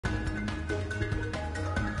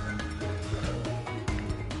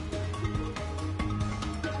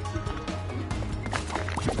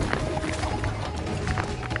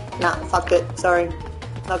Nah, fucked it. Sorry.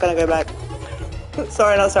 Not gonna go back.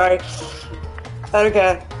 Sorry, not sorry. I don't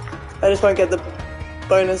care. I just won't get the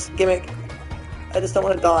bonus gimmick. I just don't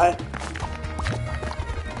want to die.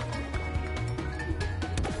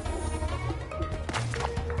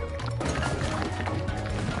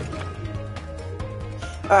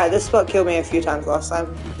 Alright, this spot killed me a few times last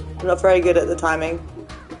time. I'm not very good at the timing.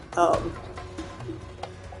 I'm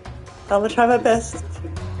gonna try my best.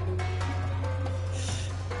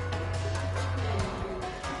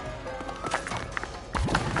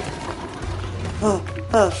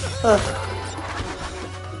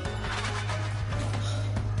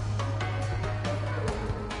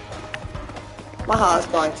 My heart's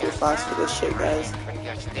going too fast for this shit, guys.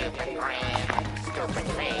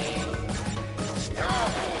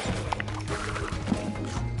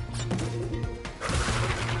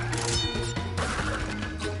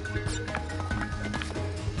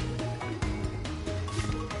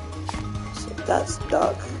 So that's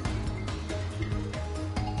dark.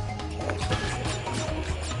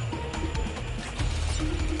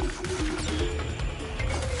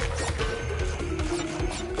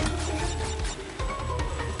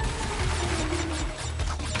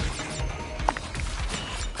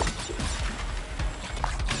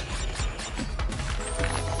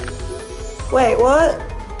 Wait, what?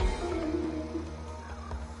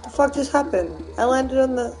 The fuck just happened? I landed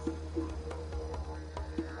on the...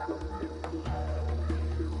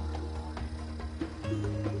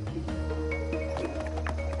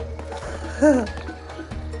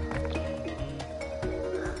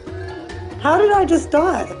 How did I just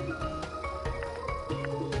die?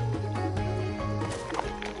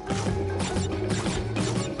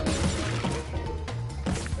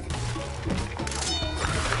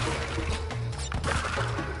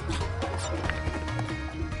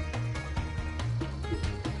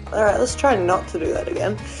 Alright, let's try not to do that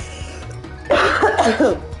again.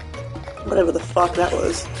 Whatever the fuck that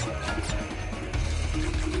was.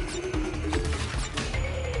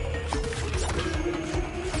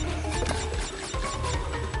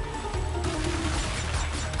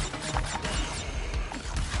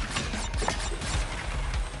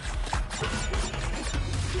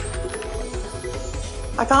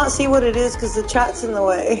 I can't see what it is because the chat's in the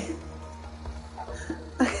way.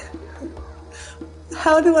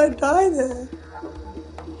 How do I die there?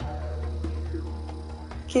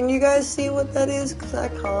 Can you guys see what that is? Because I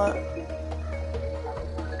can't.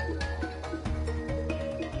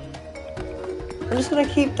 I'm just gonna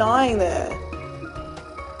keep dying there.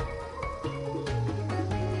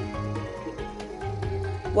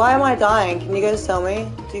 Why am I dying? Can you guys tell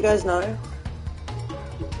me? Do you guys know?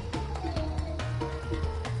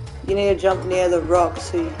 You need to jump near the rock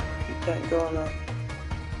so you don't go on that.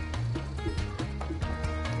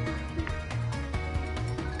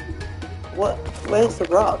 What? Where's the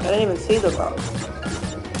rock? I didn't even see the rock.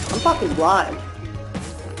 I'm fucking blind.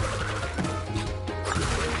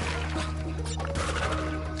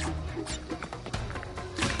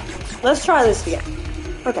 Let's try this again.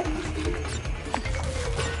 Okay.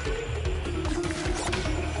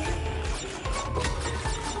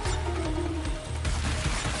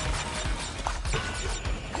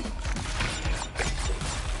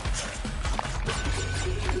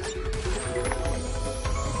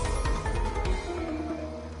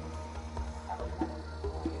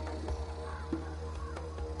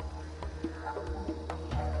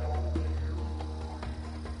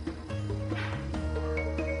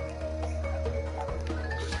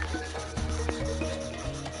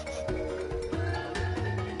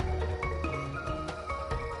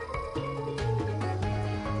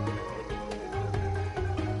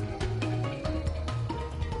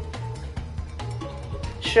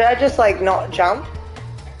 Should I just, like, not jump?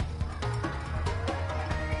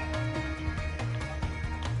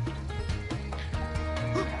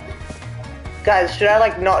 Guys, should I,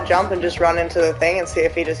 like, not jump and just run into the thing and see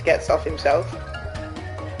if he just gets off himself?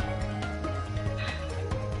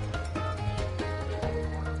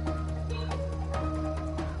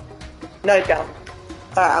 No jump.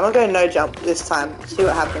 Alright, I'm gonna go no jump this time. See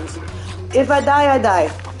what happens. If I die, I die.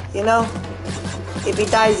 You know? If he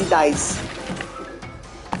dies, he dies.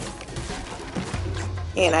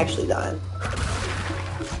 He ain't actually dying.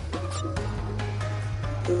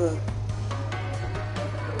 Ugh.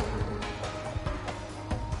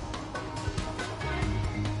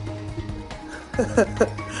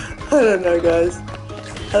 I don't know, guys.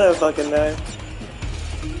 I don't fucking know.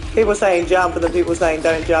 People saying jump and then people saying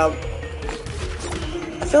don't jump.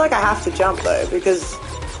 I feel like I have to jump though, because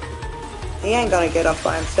he ain't gonna get off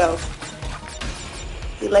by himself.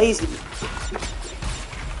 He's lazy.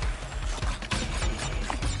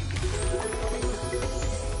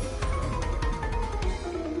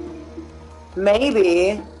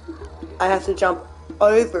 Maybe I have to jump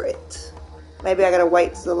over it. Maybe I gotta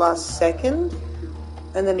wait to the last second,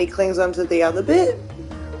 and then he clings onto the other bit.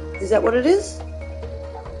 Is that what it is?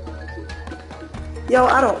 Yo,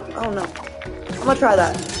 I don't know. I'm gonna try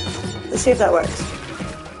that. Let's see if that works.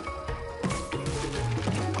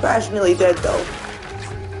 Crash nearly dead though.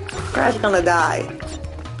 Crash gonna die.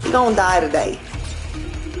 He gonna die today.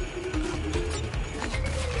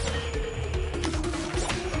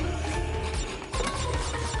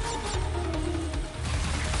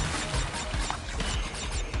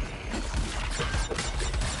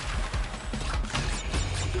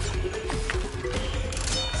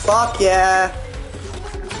 Fuck yeah.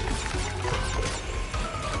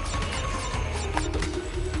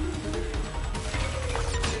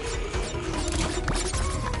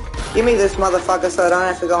 Give me this motherfucker so I don't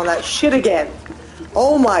have to go on that shit again.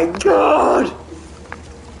 Oh my god!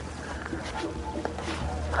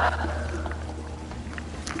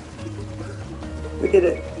 We did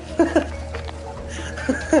it.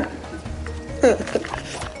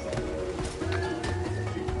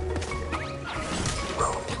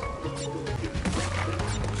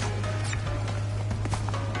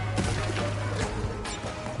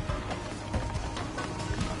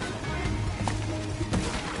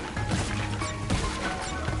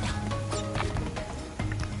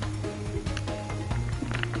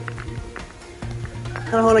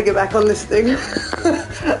 I don't want to get back on this thing.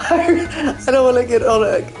 I don't want to get on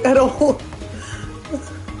it at all.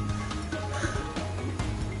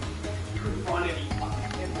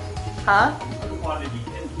 Huh?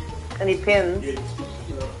 Any pins?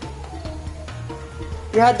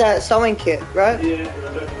 You had that sewing kit, right? Yeah,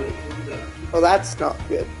 but I don't know what it is. Well, that's not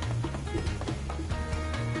good.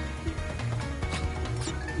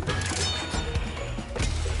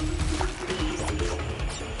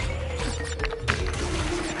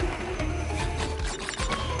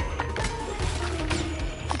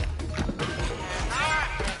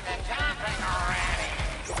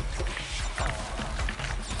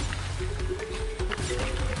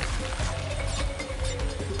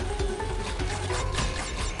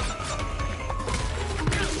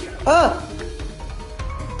 Oh!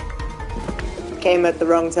 Came at the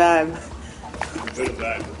wrong time. Good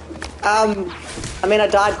bad. I mean, I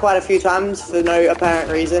died quite a few times for no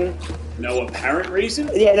apparent reason. No apparent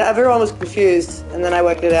reason? Yeah, no, everyone was confused, and then I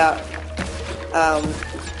worked it out. I'm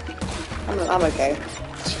okay.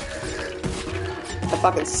 I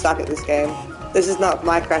fucking suck at this game. This is not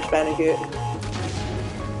my Crash Bandicoot.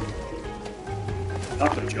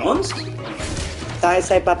 Papa John's? Don't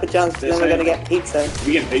say Papa John's, because then we're gonna get pizza.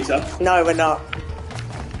 We get pizza? No, we're not.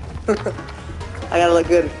 I gotta look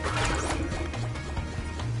good.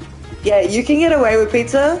 Yeah, you can get away with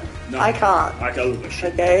pizza. No, I can't. I can't look like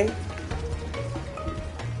shit. Okay.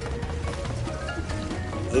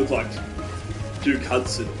 I look like Duke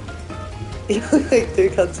Hudson. You look like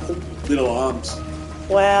Duke Hudson. Little arms.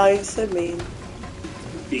 Wow, you're so mean.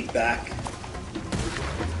 Big back.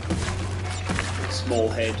 Small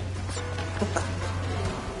head.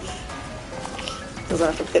 Doesn't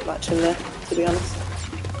have to fit much in there, to be honest.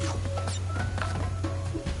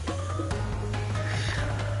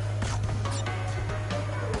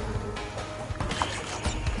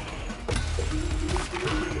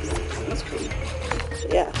 That's cool.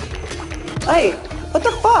 Yeah. Hey, what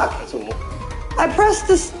the fuck? That's all. I pressed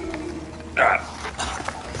this. Ah.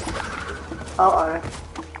 Uh-oh.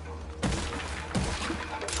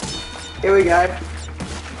 Here we go.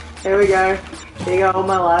 Here we go. Here you go, all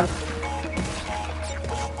my life.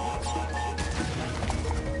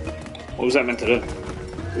 What was that meant to do?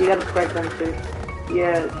 You gotta press them too.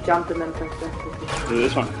 Yeah, jump and then press them. Do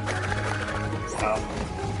this one.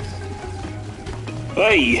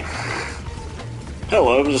 Hey!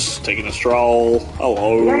 Hello, I'm just taking a stroll.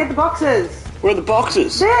 Hello. You gotta get the boxes! Where are the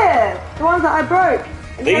boxes? There! The ones that I broke!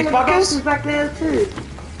 And These you gotta get the buckets? boxes back there too.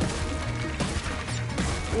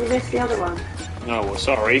 You missed the other one. Oh, well,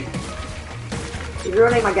 sorry. You're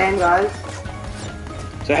ruining my game, guys.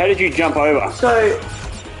 So how did you jump over? So,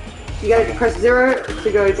 you gotta press 0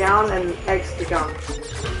 to go down and X to jump.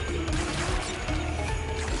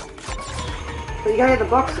 But you gotta get the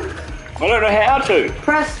boxes. I don't know how to.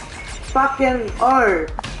 Press fucking O.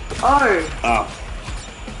 O. Oh.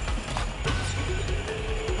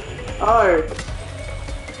 O.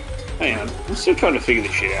 Hang on. I'm still trying to figure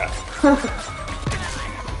this shit out.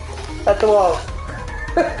 At the wall.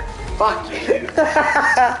 Fuck you.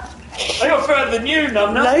 I got further than you,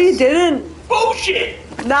 numbnuts. No, you didn't. Bullshit.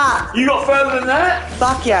 Nah. You got further than that?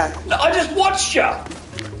 Fuck yeah. No, I just watched you.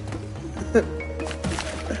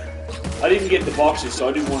 I didn't get the boxes, so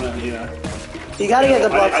I didn't want to, you know. You gotta get the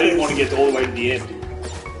boxes. I didn't want to get all the way to the end.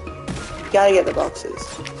 You gotta get the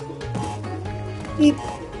boxes. Beep.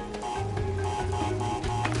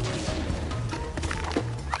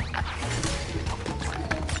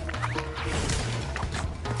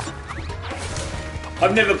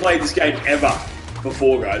 I've never played this game ever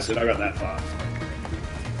before, guys, and I got that far.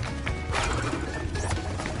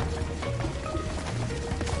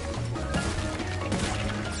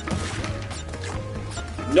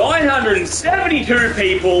 $972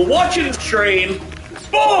 people watching the stream.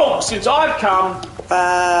 Boom! Since I've come.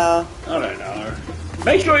 Wow. I don't know.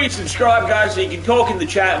 Make sure you subscribe, guys, so you can talk in the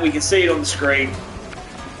chat and we can see it on the screen.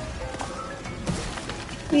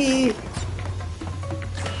 Beep.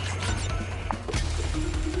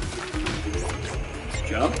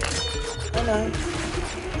 Jump. Hello.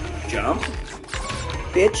 Jump.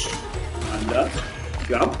 Bitch. Under.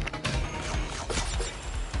 Jump.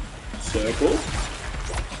 Circle.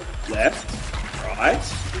 Left. Right.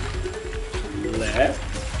 Left.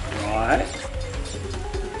 Right.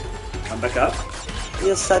 Come back up.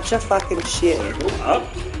 You're such a fucking shit. Circle. Up.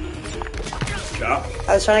 Jump.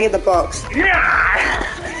 I was trying to get the box. Yeah!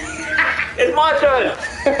 It's my turn!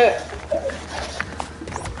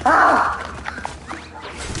 Ah!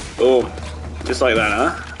 Oh, just like that,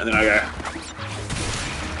 huh? And then I go.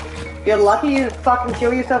 You're lucky you didn't fucking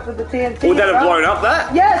kill yourself with the TNT. Would that have blown up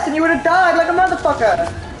that? Yes, and you would have died like a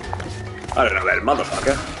motherfucker. I don't know about a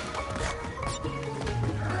motherfucker.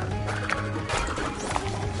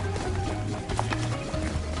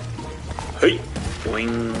 Hey.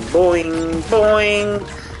 Boing, boing, boing.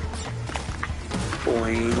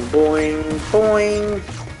 Boing, boing, boing.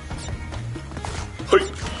 Hey.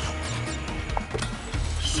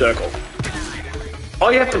 Circle. Oh,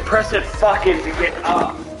 you have to press it fucking to get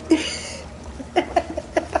up.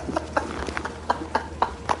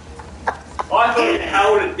 I thought it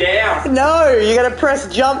held it down. No, you gotta press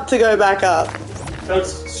jump to go back up. So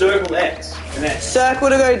it's circle X and then Circle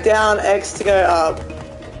to go down, X to go up.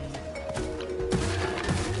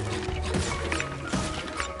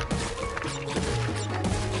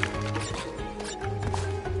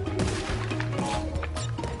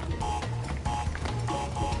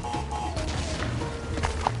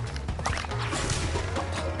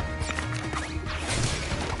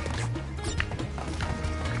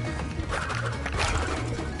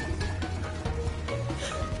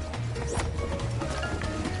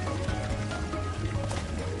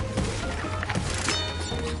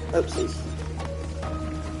 Oopsies.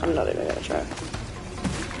 I'm not even gonna try.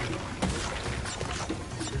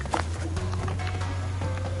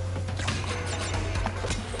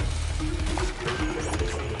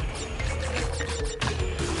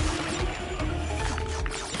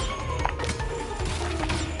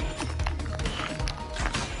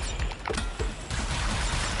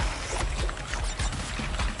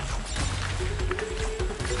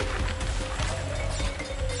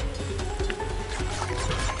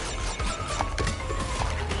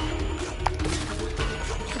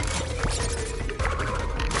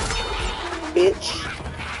 Bitch.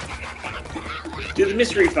 do the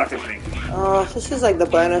mystery fucking thing. Oh, this is like the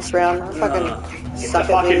bonus round. I fucking Get suck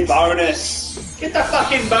the at fucking these. bonus. Get the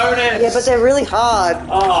fucking bonus. Yeah, but they're really hard.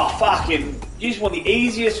 Oh, fucking. You just want the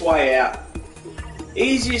easiest way out.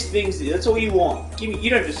 Easiest things to do. That's all you want. Give me.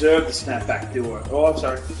 You don't deserve the snapback, do it. Oh, I'm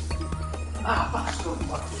sorry. Ah, fuck.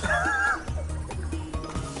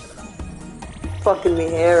 Fucking me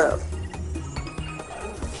hair up.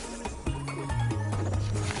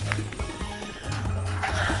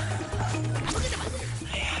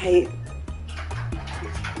 I hate.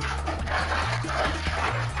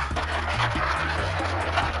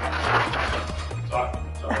 Sorry.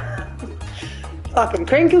 Fucking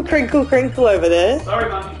crinkle, crinkle, crinkle over there. Sorry,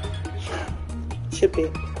 Mummy. Should be. I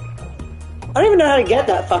don't even know how to get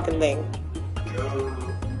that fucking thing.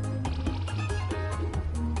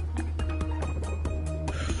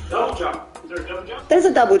 Double jump. Is there a double jump? There's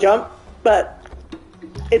a double jump, but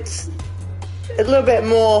it's a little bit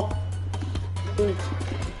more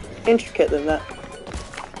intricate than that.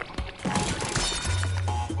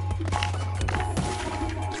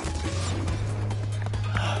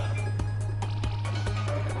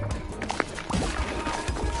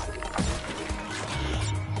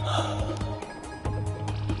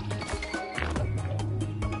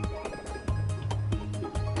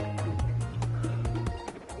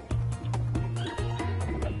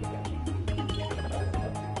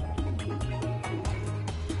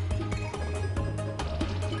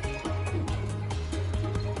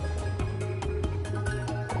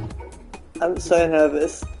 I'm so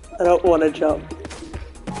nervous. I don't want to jump.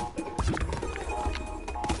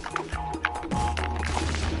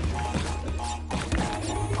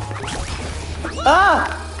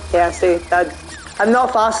 Ah! Yeah, see, I'm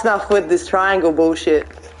not fast enough with this triangle bullshit.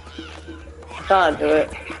 I can't do it.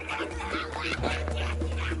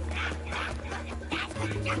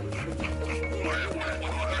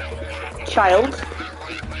 Child.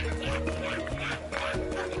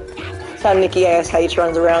 That's how Nikki ASH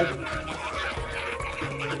runs around.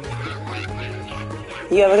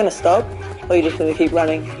 Are you ever gonna stop? Or are you just gonna keep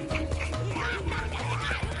running?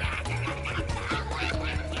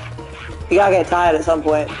 You gotta get tired at some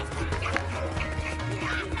point.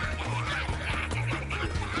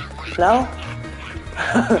 No?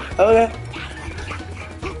 Okay.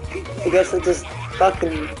 I guess I'll just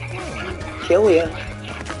fucking kill you.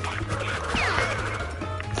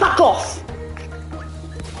 Fuck off!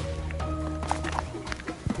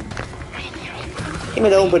 Give me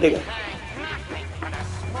the Uber digger.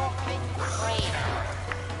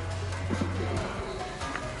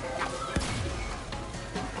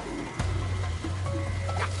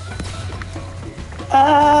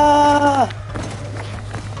 Ah!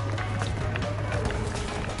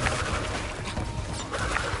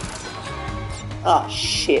 Oh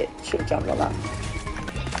shit, should've jumped on that.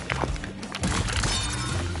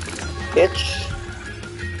 Bitch.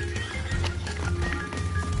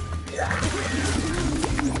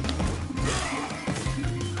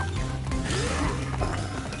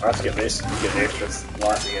 Let's get this. Get the extra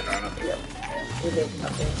light again on it. Yep. We did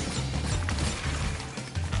nothing.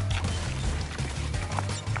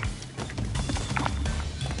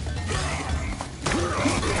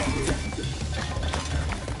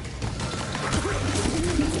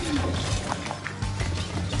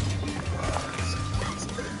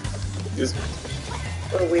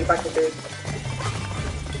 What a weird back to do.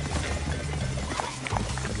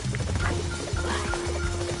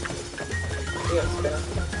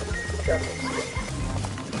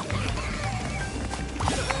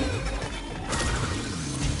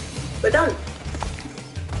 We're done.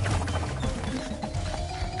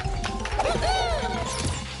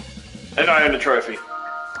 And I own a trophy.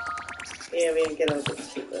 Yeah, we didn't get a good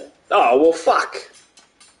shit there. Oh, well, fuck.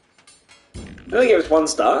 I only gave us 1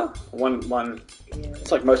 star. One. Yeah.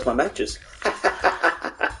 It's like most of my matches.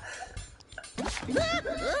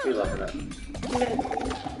 You loving it?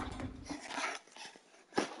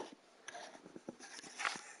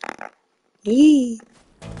 Yee.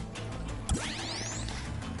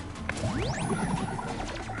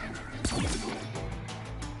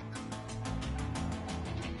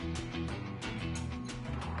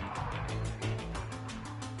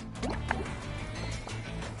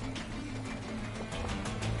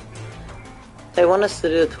 They want us to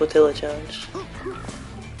do the tortilla challenge.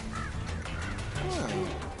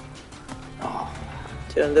 Oh,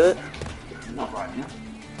 Do you want to do it? not right now.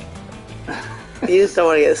 You just don't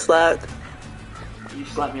want to get slapped. You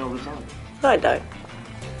slap me all the time. No, I don't.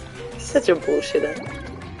 You're such a bullshitter.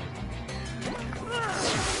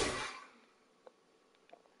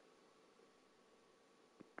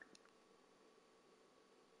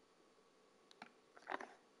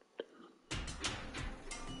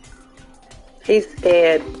 He's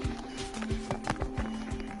scared.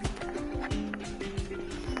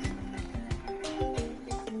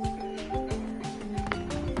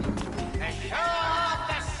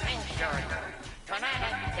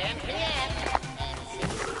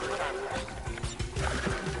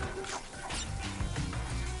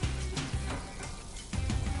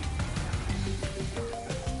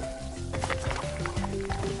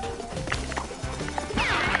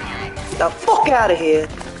 The fuck out of here.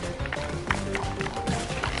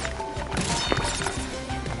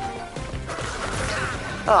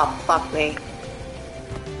 Oh, fuck me.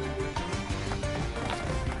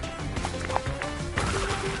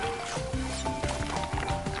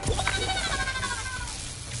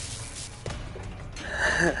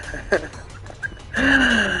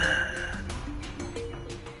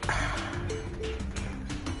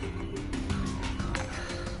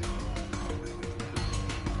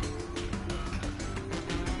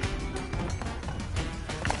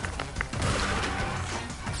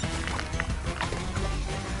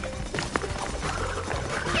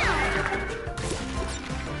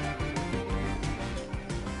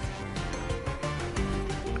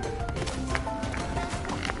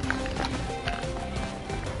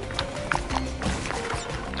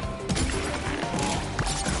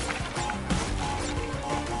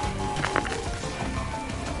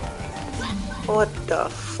 What the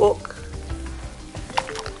fuck?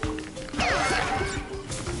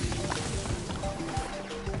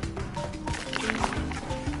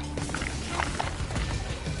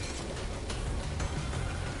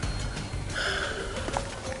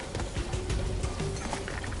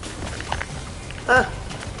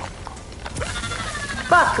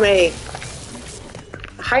 Fuck me!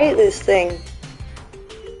 I hate this thing.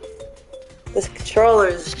 This controller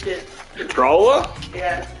is shit. Controller?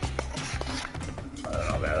 Yeah. I don't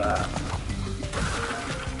know about that.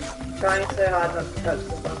 Trying so hard not to touch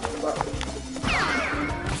the fucking button.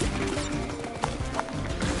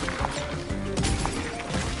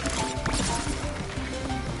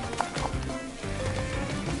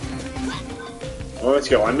 Oh, let's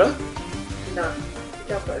go under. No.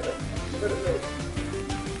 Jump over. Let it move.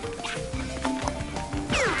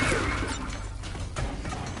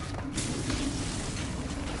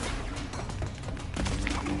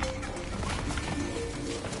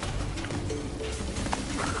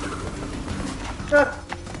 Ah.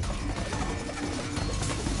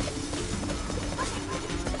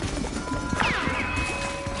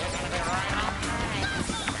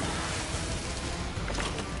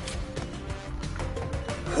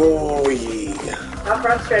 Oh yeah. How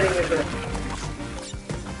frustrating is it?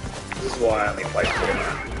 This is why I only play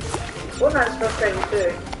Fortnite. Fortnite's frustrating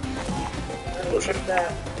too. Bullshit. What's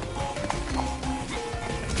that?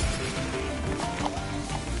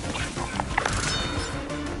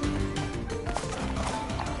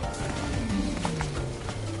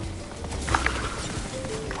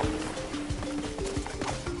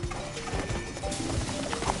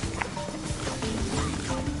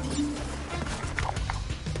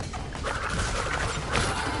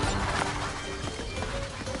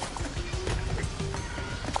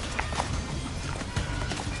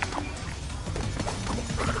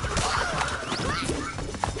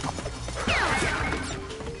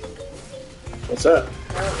 What's that?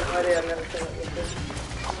 I have no idea, I've never seen it before.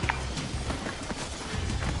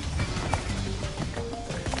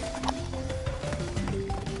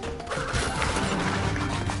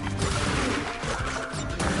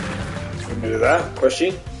 Can we do that?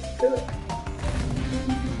 Pushy? Do it.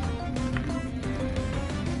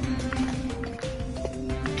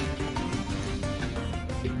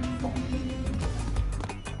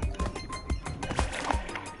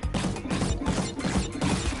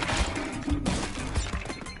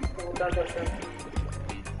 Don't touch them.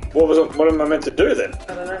 What am I meant to do then?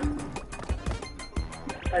 I don't know.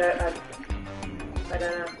 I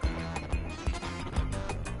don't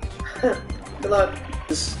know. Good luck.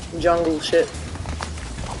 This jungle shit.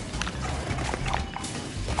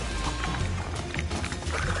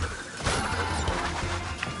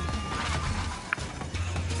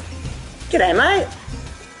 G'day, mate.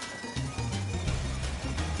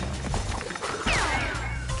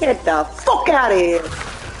 Get the fuck out of here.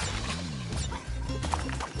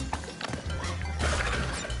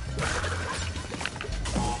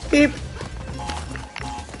 Beep.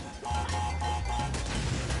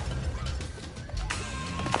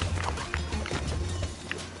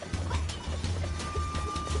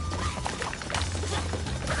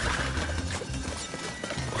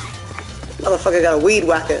 Motherfucker got a weed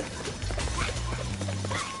whacker.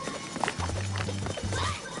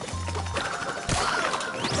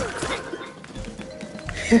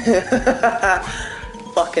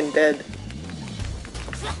 Fucking dead.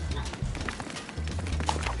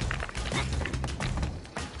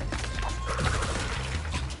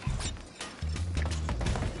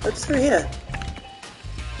 What's through here?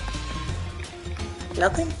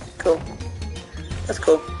 Nothing? Cool. That's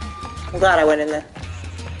cool. I'm glad I went in there.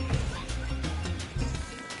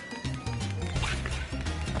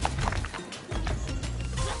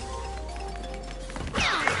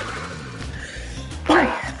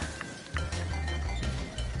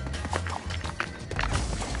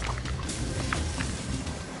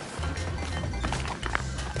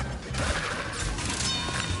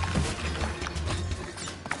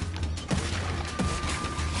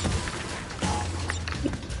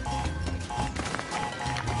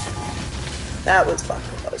 That was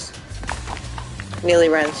fucking close. Nearly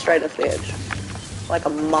ran straight off the edge. Like a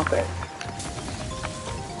muppet.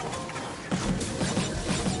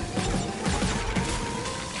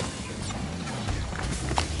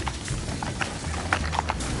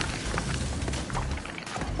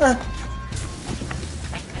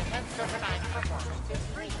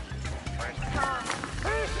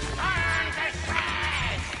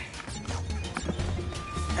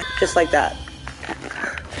 Just like that.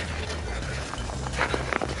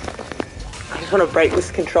 I just want to break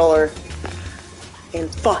this controller in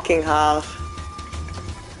fucking half.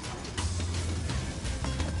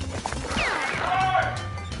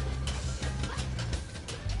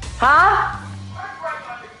 Huh?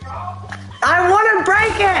 I want to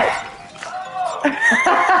break it!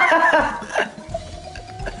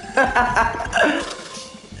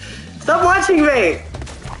 Stop watching me!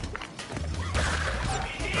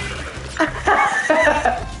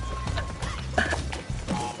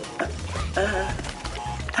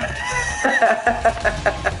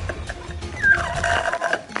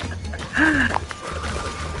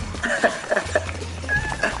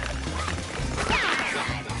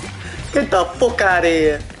 Get the fuck out of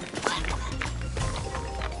here.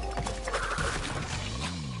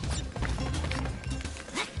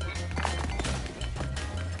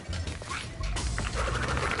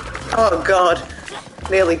 Oh god.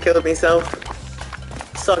 Nearly killed myself.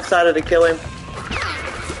 So excited to kill him.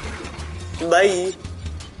 Bye.